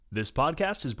This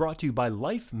podcast is brought to you by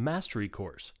Life Mastery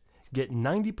Course. Get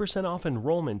 90% off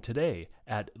enrollment today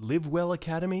at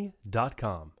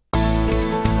livewellacademy.com.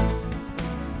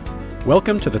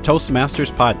 Welcome to the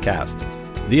Toastmasters podcast,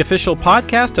 the official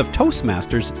podcast of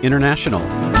Toastmasters International.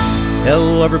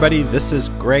 Hello, everybody. This is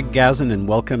Greg Gazin, and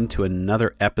welcome to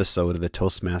another episode of the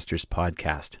Toastmasters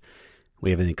podcast.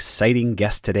 We have an exciting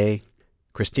guest today,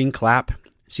 Christine Clapp.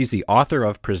 She's the author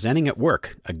of Presenting at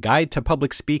Work, A Guide to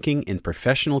Public Speaking in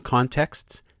Professional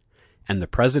Contexts, and the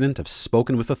president of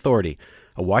Spoken with Authority,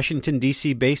 a Washington,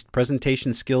 D.C.-based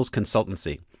presentation skills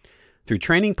consultancy. Through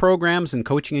training programs and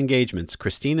coaching engagements,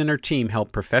 Christine and her team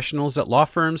help professionals at law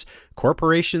firms,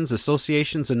 corporations,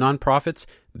 associations, and nonprofits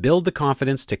build the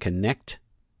confidence to connect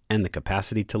and the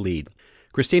capacity to lead.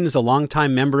 Christine is a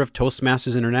longtime member of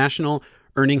Toastmasters International,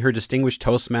 earning her Distinguished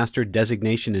Toastmaster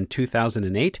designation in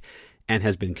 2008, and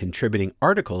has been contributing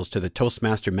articles to the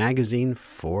Toastmaster magazine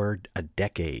for a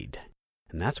decade.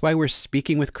 And that's why we're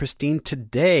speaking with Christine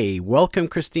today. Welcome,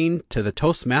 Christine, to the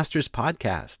Toastmasters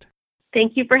podcast.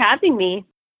 Thank you for having me.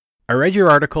 I read your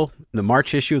article, the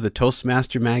March issue of the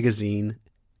Toastmaster magazine,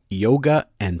 Yoga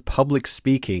and Public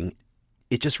Speaking.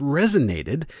 It just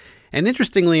resonated. And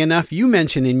interestingly enough, you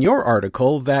mentioned in your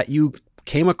article that you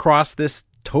came across this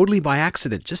totally by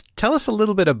accident. Just tell us a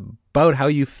little bit about how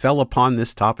you fell upon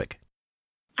this topic.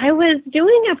 I was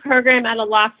doing a program at a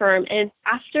law firm, and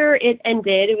after it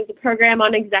ended, it was a program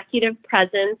on executive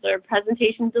presence or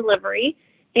presentation delivery,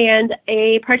 and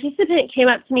a participant came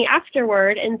up to me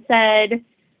afterward and said,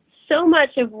 so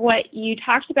much of what you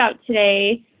talked about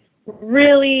today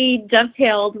really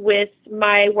dovetailed with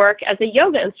my work as a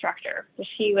yoga instructor. So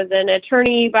she was an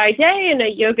attorney by day and a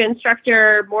yoga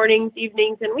instructor mornings,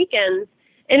 evenings, and weekends.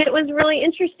 And it was really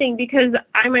interesting because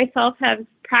I myself have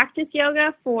practiced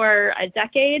yoga for a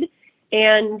decade,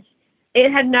 and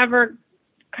it had never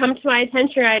come to my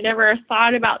attention. I never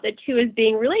thought about the two as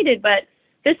being related, but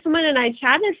this woman and I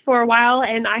chatted for a while,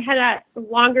 and I had a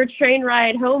longer train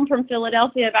ride home from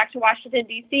Philadelphia back to Washington,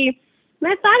 D.C.,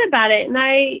 and I thought about it, and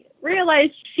I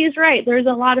realized she's right. There's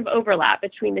a lot of overlap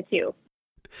between the two.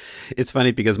 It's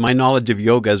funny because my knowledge of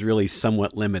yoga is really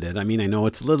somewhat limited. I mean, I know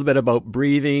it's a little bit about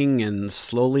breathing and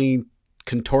slowly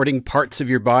contorting parts of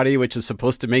your body, which is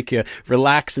supposed to make you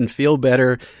relax and feel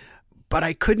better. But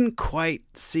I couldn't quite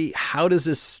see, how does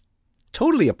this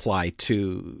totally apply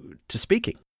to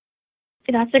speaking?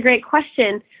 That's a great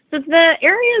question. So the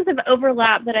areas of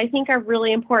overlap that I think are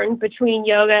really important between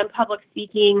yoga and public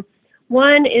speaking,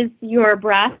 one is your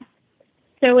breath.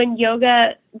 So in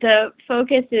yoga, the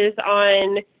focus is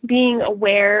on being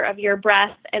aware of your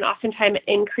breath and oftentimes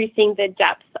increasing the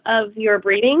depth of your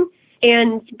breathing.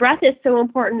 And breath is so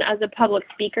important as a public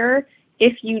speaker.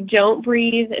 If you don't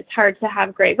breathe, it's hard to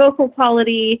have great vocal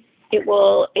quality. It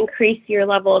will increase your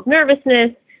level of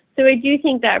nervousness. So I do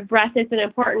think that breath is an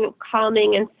important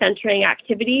calming and centering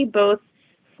activity, both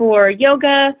for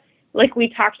yoga, like we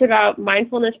talked about,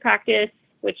 mindfulness practice,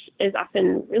 which is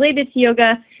often related to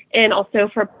yoga, and also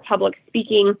for public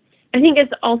speaking. I think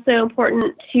it's also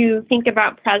important to think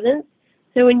about presence.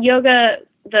 So in yoga,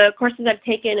 the courses I've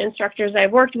taken, instructors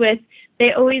I've worked with,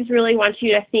 they always really want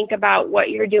you to think about what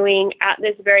you're doing at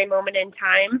this very moment in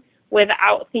time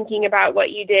without thinking about what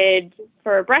you did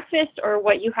for breakfast or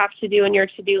what you have to do in your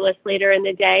to-do list later in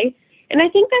the day. And I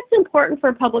think that's important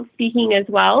for public speaking as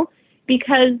well,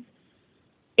 because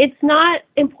it's not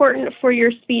important for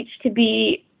your speech to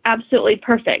be absolutely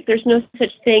perfect. There's no such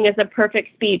thing as a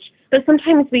perfect speech. But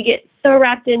sometimes we get so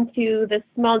wrapped into the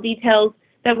small details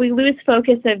that we lose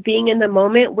focus of being in the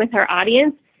moment with our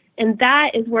audience. And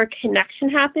that is where connection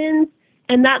happens.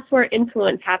 And that's where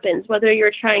influence happens. Whether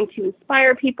you're trying to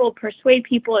inspire people, persuade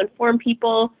people, inform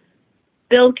people,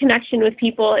 build connection with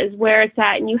people is where it's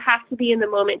at. And you have to be in the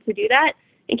moment to do that.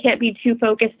 And can't be too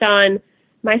focused on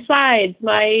my slides,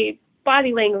 my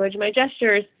body language, my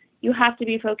gestures. You have to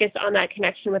be focused on that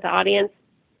connection with the audience.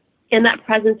 And that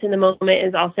presence in the moment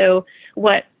is also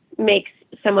what makes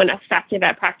someone effective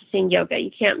at practicing yoga.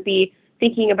 You can't be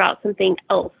thinking about something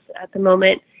else at the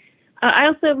moment. I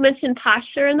also mentioned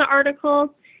posture in the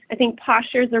article. I think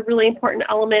posture is a really important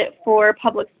element for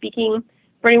public speaking.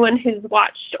 For anyone who's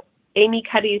watched Amy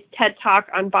Cuddy's TED Talk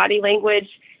on body language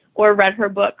or read her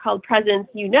book called Presence,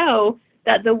 you know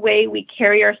that the way we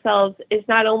carry ourselves is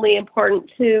not only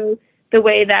important to the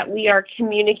way that we are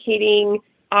communicating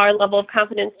our level of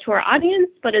confidence to our audience,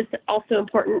 but it's also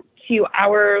important to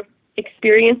our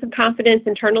experience of confidence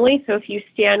internally. So if you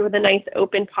stand with a nice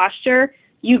open posture,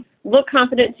 you look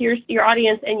confident to your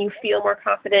audience and you feel more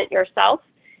confident yourself.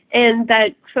 And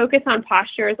that focus on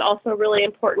posture is also really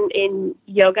important in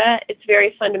yoga. It's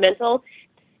very fundamental.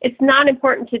 it's not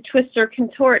important to twist or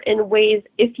contort in ways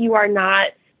if you are not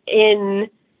in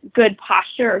good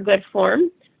posture or good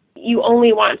form. You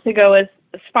only want to go as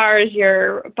far as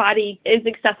your body is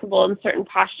accessible in certain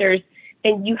postures,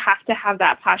 and you have to have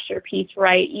that posture piece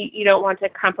right. You don't want to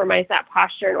compromise that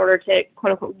posture in order to,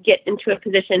 quote unquote, get into a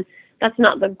position. That's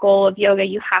not the goal of yoga.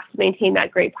 You have to maintain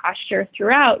that great posture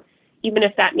throughout, even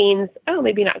if that means,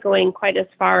 maybe not going quite as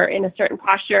far in a certain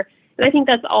posture. And I think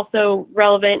that's also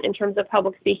relevant in terms of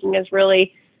public speaking, is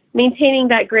really maintaining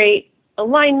that great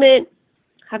alignment,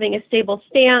 having a stable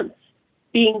stance,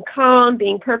 being calm,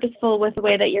 being purposeful with the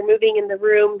way that you're moving in the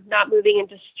room, not moving in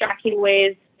distracting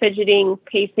ways, fidgeting,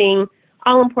 pacing,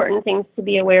 all important things to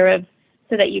be aware of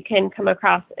so that you can come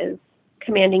across as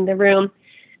commanding the room.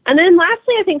 And then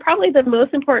lastly, I think probably the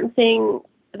most important thing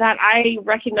that I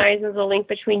recognize as a link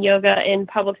between yoga and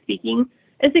public speaking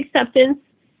is acceptance.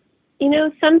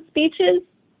 Some speeches,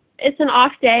 it's an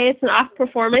off day, it's an off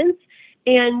performance,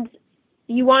 and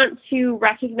you want to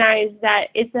recognize that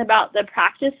it's about the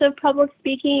practice of public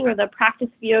speaking or the practice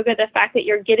of yoga, the fact that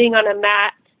you're getting on a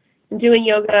mat and doing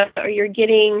yoga, or you're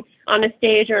getting on a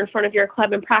stage or in front of your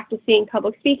club and practicing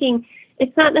public speaking.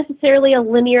 It's not necessarily a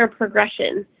linear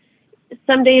progression.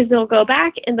 Some days they'll go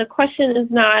back, and the question is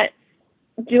not,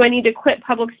 do I need to quit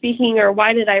public speaking or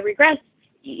why did I regress?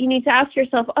 You need to ask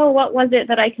yourself, what was it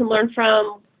that I can learn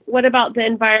from? What about the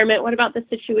environment? What about the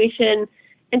situation?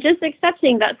 And just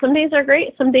accepting that some days are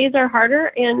great, some days are harder,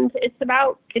 and it's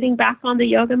about getting back on the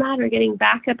yoga mat or getting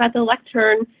back up at the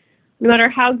lectern, no matter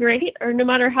how great or no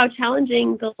matter how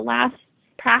challenging the last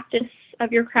practice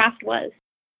of your craft was.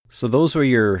 So those are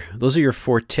your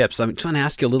 4 tips. I'm trying to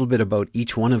ask you a little bit about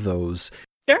each one of those.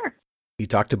 Sure. You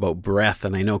talked about breath,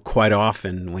 and I know quite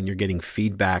often when you're getting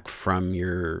feedback from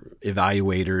your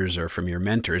evaluators or from your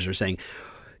mentors, they're saying,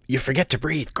 you forget to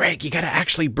breathe. Greg, you got to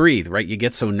actually breathe, right? You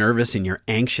get so nervous and you're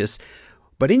anxious.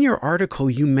 But in your article,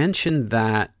 you mentioned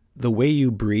that the way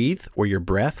you breathe or your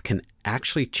breath can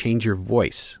actually change your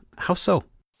voice. How so?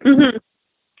 Mm-hmm.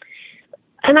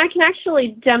 And I can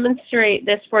actually demonstrate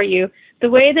this for you. The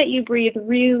way that you breathe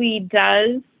really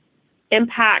does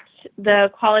impact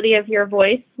the quality of your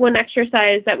voice. One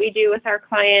exercise that we do with our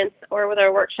clients or with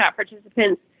our workshop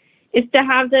participants is to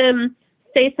have them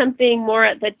say something more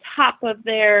at the top of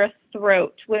their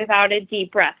throat without a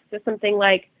deep breath. So something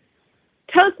like,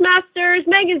 Toastmasters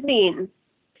magazine.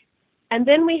 And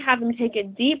then we have them take a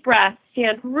deep breath,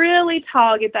 stand really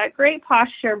tall, get that great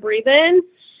posture, breathe in,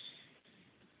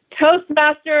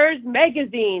 Toastmasters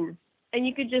magazine. And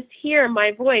you could just hear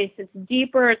my voice. It's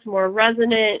deeper, it's more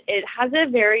resonant. It has a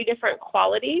very different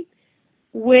quality.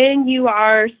 When you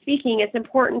are speaking, it's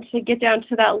important to get down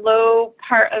to that low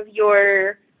part of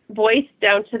your voice,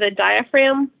 down to the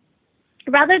diaphragm,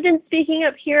 rather than speaking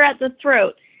up here at the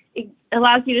throat. It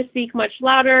allows you to speak much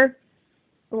louder,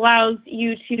 allows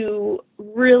you to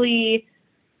really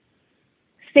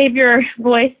save your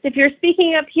voice. If you're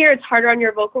speaking up here, it's harder on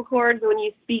your vocal cords. When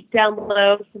you speak down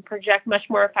low, you can project much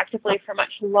more effectively for a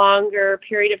much longer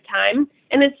period of time.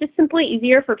 And it's just simply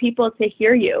easier for people to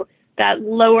hear you. That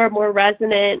lower, more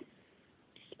resonant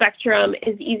spectrum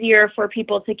is easier for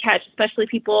people to catch, especially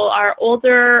people are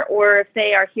older or if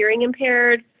they are hearing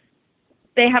impaired.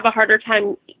 They have a harder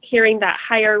time hearing that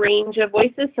higher range of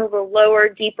voices. So the lower,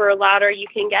 deeper, louder you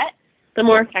can get, the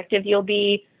more effective you'll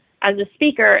be as a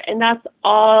speaker, and that's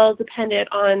all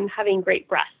dependent on having great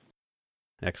breath.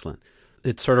 Excellent.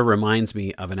 It sort of reminds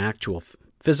me of an actual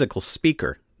physical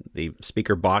speaker, the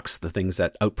speaker box, the things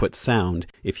that output sound.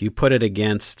 If you put it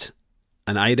against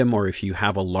an item or if you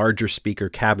have a larger speaker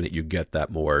cabinet, you get that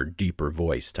more deeper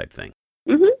voice type thing.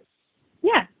 Mm-hmm.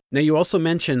 Yeah. Now, you also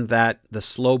mentioned that the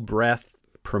slow breath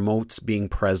promotes being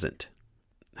present.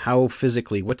 How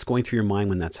physically, what's going through your mind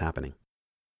when that's happening?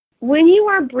 When you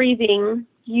are breathing,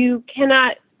 you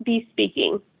cannot be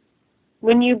speaking.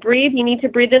 When you breathe, you need to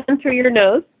breathe in through your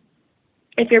nose.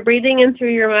 If you're breathing in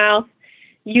through your mouth,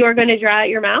 you are going to dry out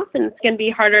your mouth, and it's going to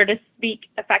be harder to speak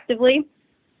effectively.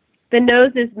 The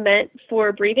nose is meant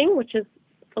for breathing, which is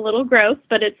a little gross,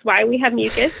 but it's why we have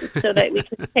mucus, so that we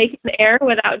can take in air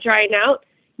without drying out.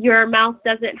 Your mouth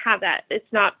doesn't have that.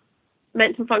 It's not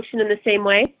meant to function in the same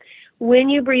way. When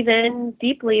you breathe in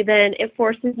deeply, then it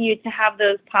forces you to have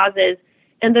those pauses.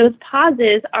 And those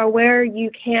pauses are where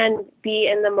you can be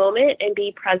in the moment and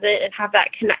be present and have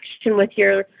that connection with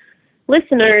your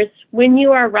listeners. When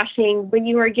you are rushing, when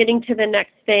you are getting to the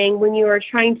next thing, when you are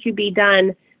trying to be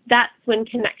done, that's when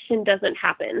connection doesn't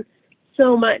happen.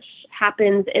 So much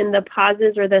happens in the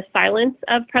pauses or the silence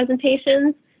of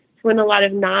presentations. It's when a lot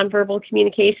of nonverbal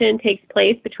communication takes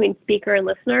place between speaker and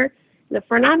listener. And if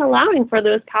we're not allowing for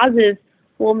those pauses,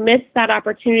 we'll miss that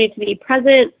opportunity to be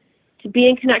present, to be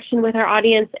in connection with our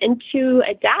audience, and to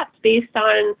adapt based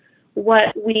on what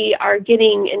we are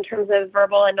getting in terms of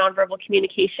verbal and nonverbal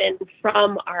communication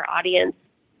from our audience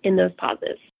in those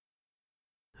pauses.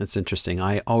 That's interesting.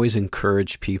 I always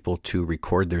encourage people to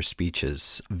record their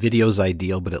speeches. Video's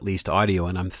ideal, but at least audio.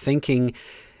 And I'm thinking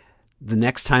the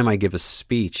next time I give a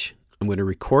speech, I'm going to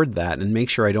record that and make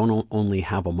sure I don't only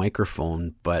have a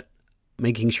microphone, but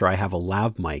making sure I have a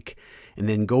lav mic, and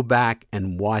then go back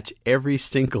and watch every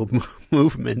single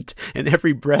movement and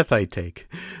every breath I take.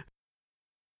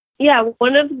 Yeah,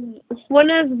 one of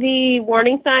the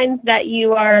warning signs that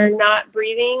you are not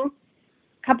breathing,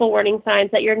 couple warning signs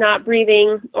that you're not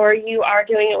breathing or you are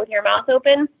doing it with your mouth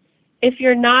open. If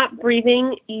you're not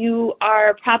breathing, you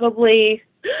are probably,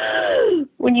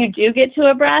 when you do get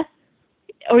to a breath,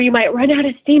 or you might run out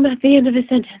of steam at the end of a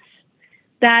sentence.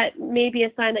 That may be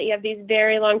a sign that you have these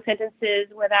very long sentences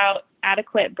without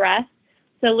adequate breath.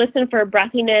 So listen for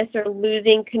breathiness or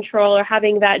losing control or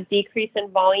having that decrease in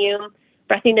volume,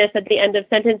 breathiness at the end of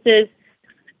sentences.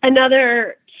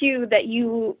 Another cue that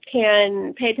you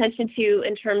can pay attention to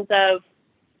in terms of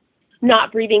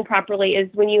not breathing properly is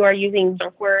when you are using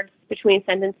junk words between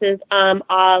sentences,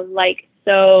 like,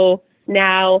 so,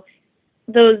 now.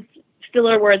 Those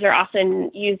filler words are often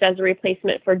used as a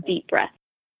replacement for deep breath.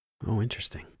 Oh,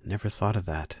 interesting. Never thought of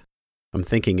that. I'm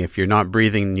thinking if you're not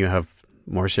breathing, you have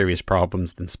more serious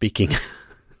problems than speaking.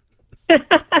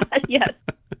 Yes.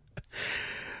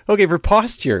 Okay, for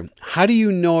posture, how do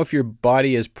you know if your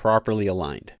body is properly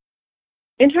aligned?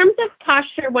 In terms of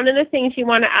posture, one of the things you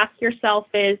want to ask yourself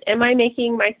is, am I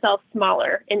making myself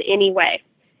smaller in any way?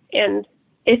 And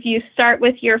if you start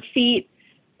with your feet,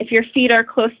 if your feet are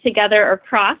close together or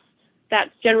crossed,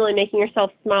 that's generally making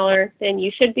yourself smaller than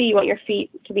you should be. You want your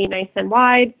feet to be nice and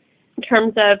wide. In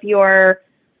terms of your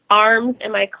arms,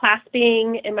 am I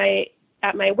clasping? Am I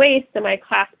at my waist? Am I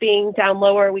clasping down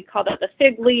lower? We call that the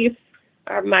fig leaf.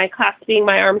 Or am I clasping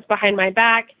my arms behind my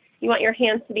back? You want your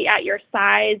hands to be at your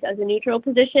sides as a neutral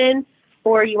position,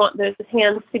 or you want those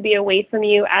hands to be away from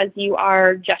you as you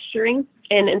are gesturing.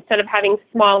 And instead of having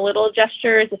small little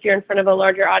gestures, if you're in front of a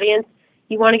larger audience,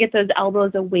 you want to get those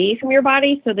elbows away from your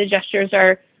body so the gestures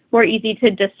are more easy to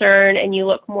discern and you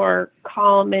look more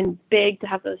calm and big to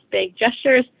have those big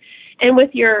gestures. And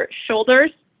with your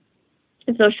shoulders,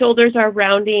 so shoulders are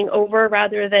rounding over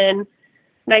rather than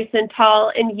nice and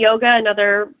tall. In yoga,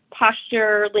 another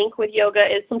posture link with yoga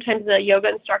is sometimes the yoga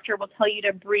instructor will tell you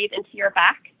to breathe into your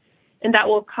back, and that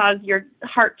will cause your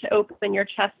heart to open, your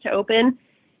chest to open,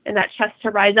 and that chest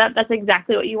to rise up. That's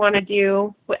exactly what you want to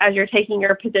do as you're taking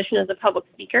your position as a public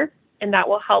speaker, and that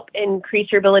will help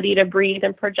increase your ability to breathe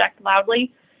and project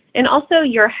loudly. And also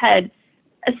your head,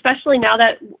 especially now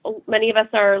that many of us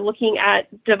are looking at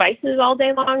devices all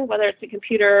day long, whether it's a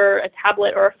computer, a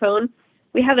tablet, or a phone,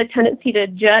 we have a tendency to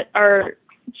jut our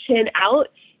chin out.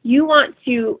 You want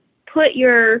to put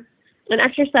an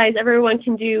exercise everyone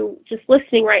can do just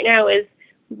listening right now is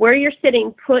where you're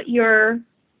sitting, put your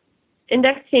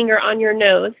index finger on your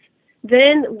nose,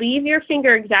 then leave your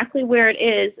finger exactly where it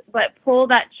is, but pull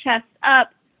that chest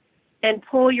up and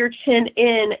pull your chin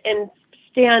in and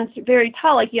stand very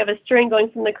tall, like you have a string going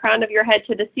from the crown of your head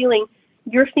to the ceiling.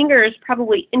 Your finger is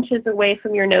probably inches away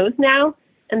from your nose now,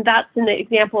 and that's an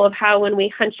example of how when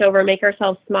we hunch over, make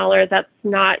ourselves smaller, that's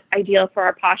not ideal for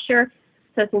our posture.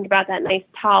 So think about that nice,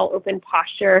 tall, open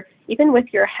posture, even with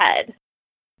your head.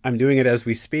 I'm doing it as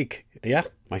we speak. Yeah,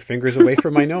 my finger's away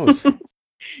from my nose.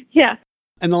 Yeah.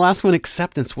 And the last one,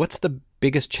 acceptance. What's the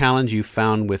biggest challenge you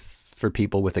found for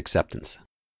people with acceptance?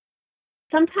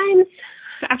 Sometimes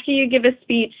after you give a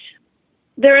speech,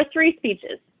 there are 3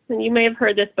 speeches, and you may have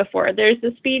heard this before. There's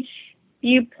the speech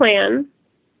you plan,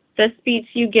 the speech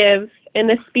you give, and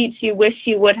the speech you wish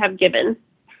you would have given.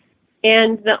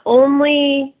 And the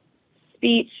only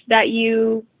speech that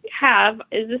you have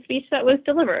is the speech that was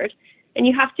delivered, and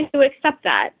you have to accept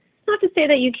that. Not to say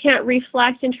that you can't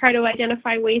reflect and try to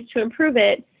identify ways to improve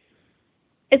it.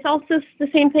 It's also the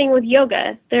same thing with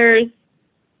yoga. There's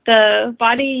the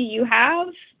body you have,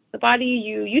 the body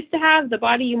you used to have, the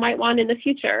body you might want in the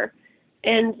future.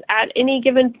 And at any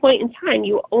given point in time,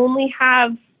 you only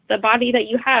have the body that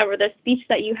you have or the speech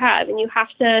that you have, and you have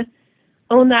to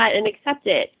own that and accept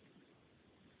it.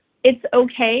 It's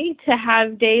okay to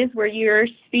have days where your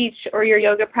speech or your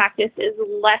yoga practice is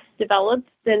less developed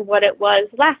than what it was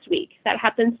last week. That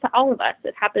happens to all of us.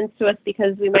 It happens to us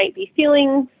because we might be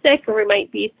feeling sick, or we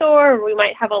might be sore, or we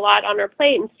might have a lot on our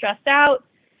plate and stressed out.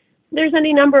 There's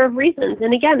any number of reasons.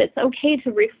 And again, it's okay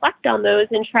to reflect on those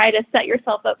and try to set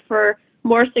yourself up for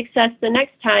more success the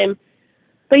next time.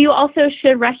 But you also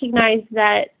should recognize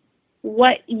that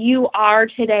what you are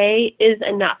today is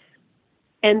enough,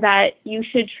 and that you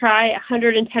should try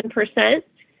 110%.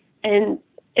 And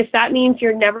if that means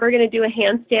you're never going to do a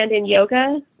handstand in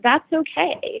yoga, that's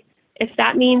okay. If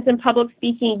that means in public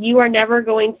speaking, you are never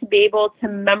going to be able to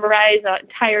memorize an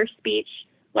entire speech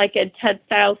like a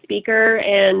TED-style speaker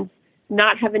and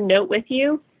not have a note with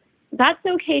you, that's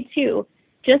okay too.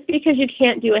 Just because you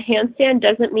can't do a handstand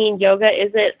doesn't mean yoga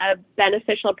isn't a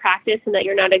beneficial practice and that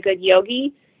you're not a good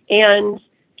yogi. And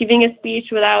giving a speech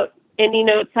without any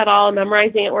notes at all,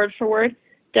 memorizing it word for word,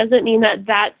 doesn't mean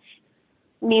that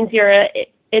means you're an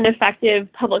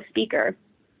ineffective public speaker.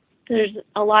 There's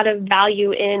a lot of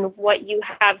value in what you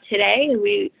have today, and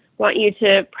we want you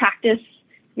to practice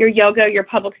your yoga, your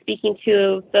public speaking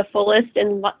to the fullest,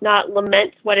 and not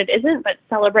lament what it isn't, but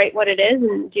celebrate what it is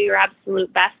and do your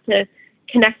absolute best to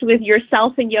connect with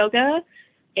yourself in yoga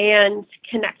and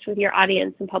connect with your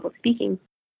audience in public speaking.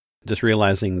 Just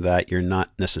realizing that you're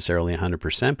not necessarily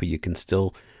 100%, but you can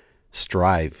still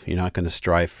strive. You're not going to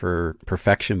strive for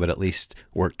perfection, but at least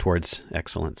work towards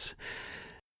excellence.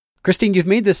 Christine, you've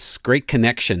made this great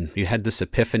connection. You had this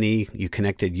epiphany. You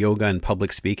connected yoga and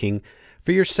public speaking.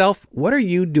 For yourself, what are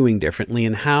you doing differently,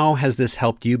 and how has this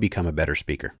helped you become a better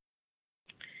speaker?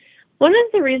 One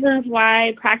of the reasons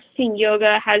why practicing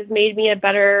yoga has made me a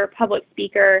better public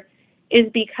speaker is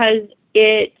because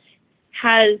it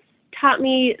has taught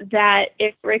me that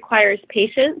it requires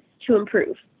patience to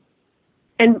improve.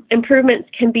 And improvements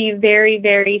can be very,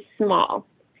 very small.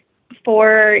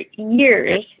 For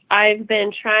years, I've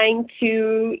been trying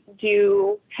to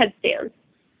do headstands.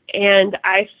 And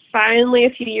I finally, a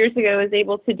few years ago, was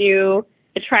able to do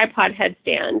a tripod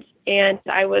headstand. And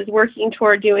I was working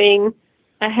toward doing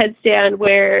a headstand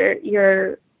where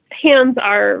your hands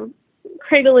are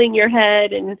cradling your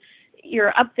head and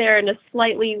you're up there in a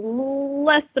slightly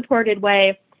less supported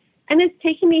way. And it's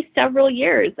taken me several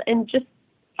years. And just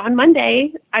on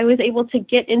Monday, I was able to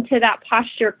get into that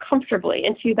posture comfortably,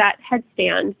 into that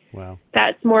headstand. Wow.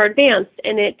 That's more advanced.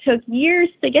 And it took years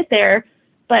to get there,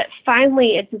 but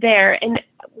finally it's there. And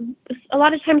a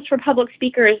lot of times for public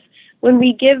speakers, when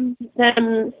we give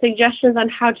them suggestions on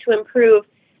how to improve,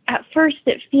 at first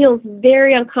it feels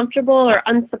very uncomfortable or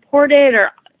unsupported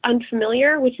or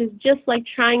unfamiliar, which is just like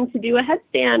trying to do a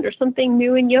headstand or something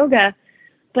new in yoga.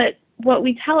 But what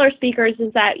we tell our speakers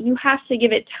is that you have to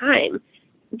give it time.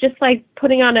 Just like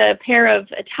putting on a pair of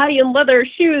Italian leather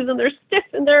shoes and they're stiff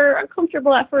and they're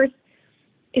uncomfortable at first.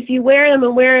 If you wear them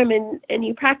and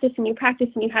you practice and you practice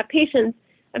and you have patience,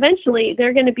 eventually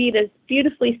they're going to be this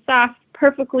beautifully soft,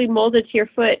 perfectly molded to your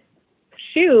foot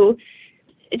shoe.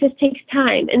 It just takes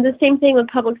time. And the same thing with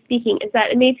public speaking is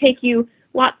that it may take you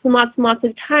lots and lots and lots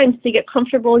of times to get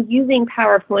comfortable using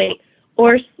PowerPoint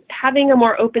or having a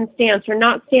more open stance or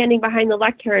not standing behind the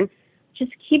lectern.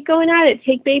 Just keep going at it.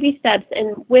 Take baby steps.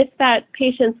 And with that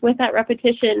patience, with that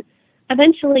repetition,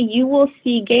 eventually you will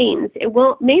see gains. It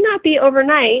may not be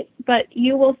overnight, but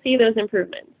you will see those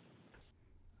improvements.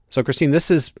 So, Christine, this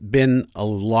has been a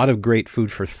lot of great food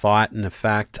for thought. And in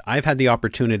fact, I've had the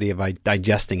opportunity of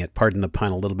digesting it, pardon the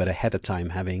pun, a little bit ahead of time,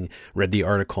 having read the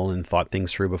article and thought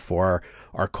things through before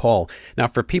our call. Now,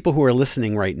 for people who are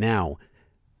listening right now,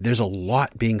 there's a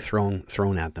lot being thrown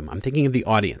at them. I'm thinking of the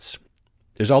audience.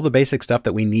 There's all the basic stuff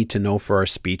that we need to know for our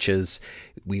speeches.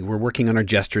 We're working on our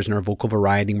gestures and our vocal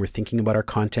variety, and we're thinking about our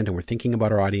content, and we're thinking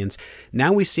about our audience.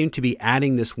 Now we seem to be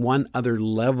adding this one other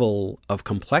level of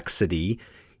complexity,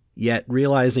 yet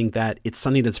realizing that it's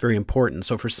something that's very important.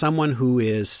 So for someone who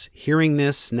is hearing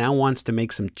this, now wants to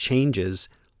make some changes,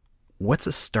 what's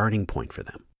a starting point for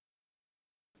them?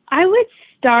 I would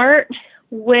start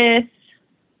with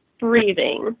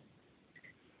breathing.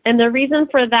 And the reason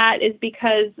for that is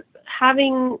because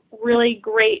having really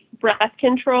great breath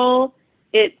control,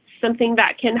 it's something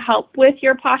that can help with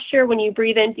your posture. When you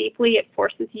breathe in deeply, it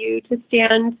forces you to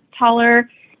stand taller,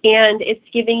 and it's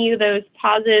giving you those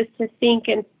pauses to think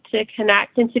and to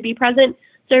connect and to be present.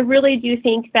 So I really do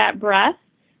think that breath,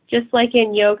 just like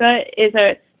in yoga,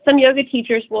 some yoga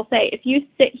teachers will say, if you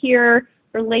sit here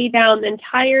or lay down the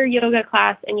entire yoga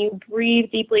class and you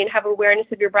breathe deeply and have awareness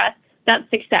of your breath, that's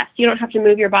success. You don't have to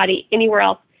move your body anywhere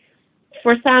else.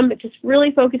 For some, just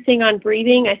really focusing on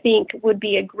breathing, I think, would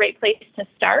be a great place to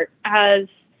start as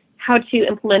how to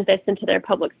implement this into their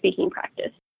public speaking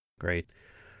practice. Great.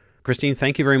 Christine,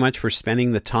 thank you very much for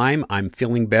spending the time. I'm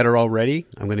feeling better already.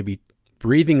 I'm going to be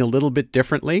breathing a little bit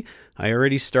differently. I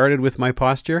already started with my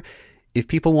posture. If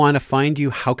people want to find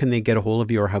you, how can they get a hold of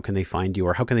you, or how can they find you,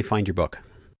 or how can they find your book?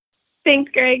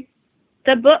 Thanks, Greg.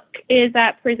 The book is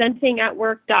at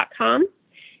presentingatwork.com.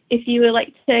 if you would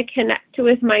like to connect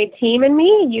with my team and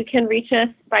me, you can reach us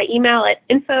by email at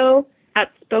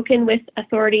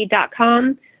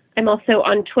info@spokenwithauthority.com. I'm also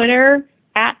on Twitter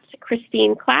at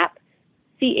Christine Clapp,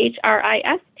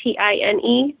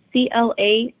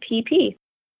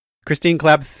 ChristineClapp. Christine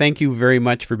Clapp, thank you very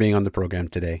much for being on the program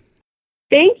today.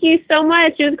 Thank you so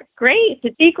much. It was great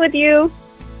to speak with you.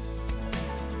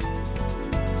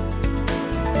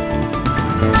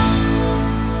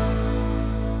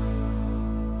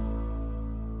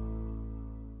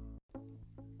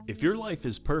 If your life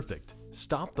is perfect,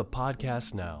 stop the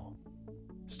podcast now.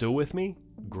 Still with me?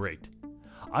 Great.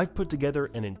 I've put together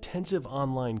an intensive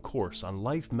online course on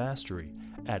life mastery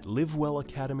at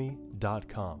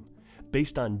livewellacademy.com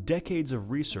based on decades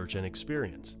of research and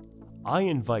experience. I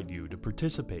invite you to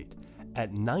participate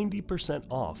at 90%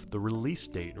 off the release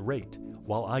date rate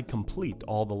while I complete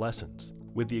all the lessons,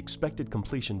 with the expected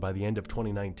completion by the end of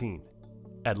 2019.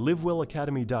 At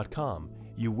livewellacademy.com,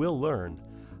 you will learn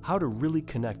how to really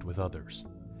connect with others,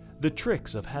 the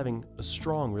tricks of having a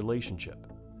strong relationship,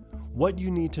 what you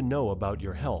need to know about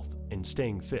your health and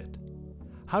staying fit,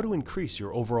 how to increase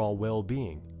your overall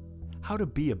well-being, how to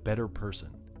be a better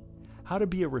person, how to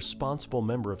be a responsible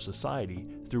member of society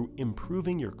through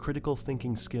improving your critical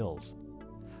thinking skills,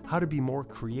 how to be more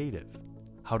creative,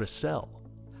 how to sell,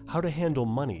 how to handle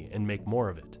money and make more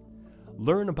of it.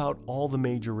 Learn about all the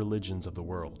major religions of the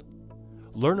world.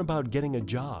 Learn about getting a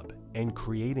job and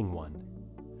creating one.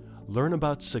 Learn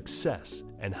about success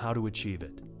and how to achieve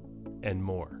it, and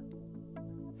more.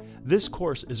 This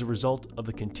course is a result of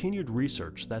the continued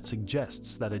research that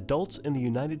suggests that adults in the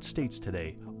United States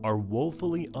today are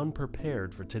woefully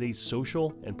unprepared for today's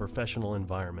social and professional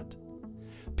environment.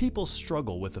 People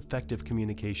struggle with effective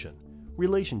communication,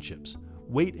 relationships,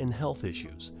 weight and health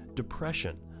issues,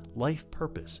 depression, life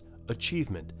purpose,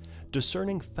 achievement,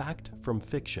 discerning fact from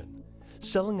fiction,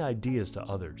 selling ideas to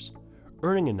others,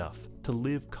 earning enough to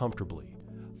live comfortably,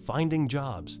 finding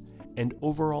jobs, and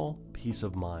overall peace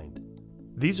of mind.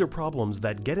 These are problems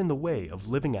that get in the way of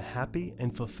living a happy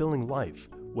and fulfilling life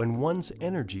when one's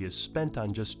energy is spent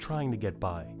on just trying to get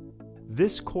by.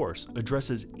 This course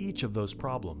addresses each of those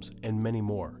problems and many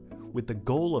more, with the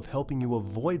goal of helping you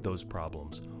avoid those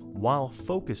problems while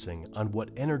focusing on what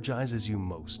energizes you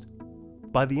most.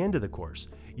 By the end of the course,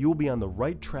 you will be on the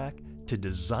right track to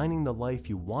designing the life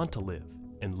you want to live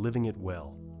and living it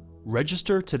well.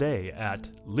 Register today at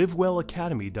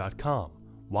livewellacademy.com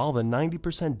while the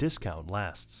 90% discount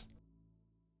lasts.